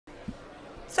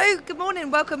So, good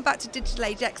morning, welcome back to Digital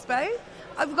Age Expo.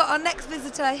 We've got our next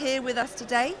visitor here with us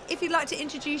today. If you'd like to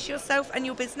introduce yourself and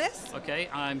your business. Okay,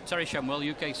 I'm Terry Shamwell,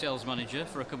 UK Sales Manager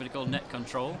for a company called Net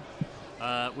Control.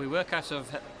 We work out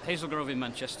of Hazel Grove in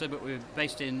Manchester, but we're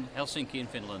based in Helsinki in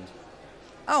Finland.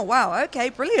 Oh wow, okay,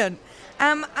 brilliant.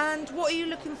 And what are you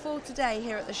looking for today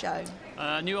here at the show?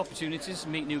 New opportunities,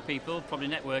 meet new people, probably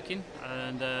networking,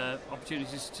 and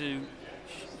opportunities to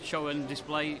show and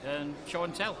display and show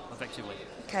and tell, effectively.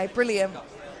 Okay, brilliant.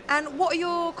 And what are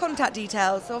your contact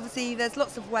details? Obviously, there's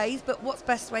lots of ways, but what's the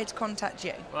best way to contact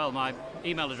you? Well, my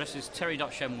email address is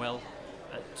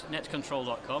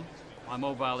terry.shamwell@netcontrol.com. My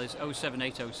mobile is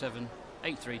 07807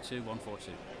 832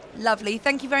 142. Lovely.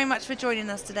 Thank you very much for joining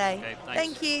us today. Okay, thanks.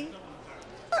 Thank you.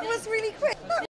 That was really quick.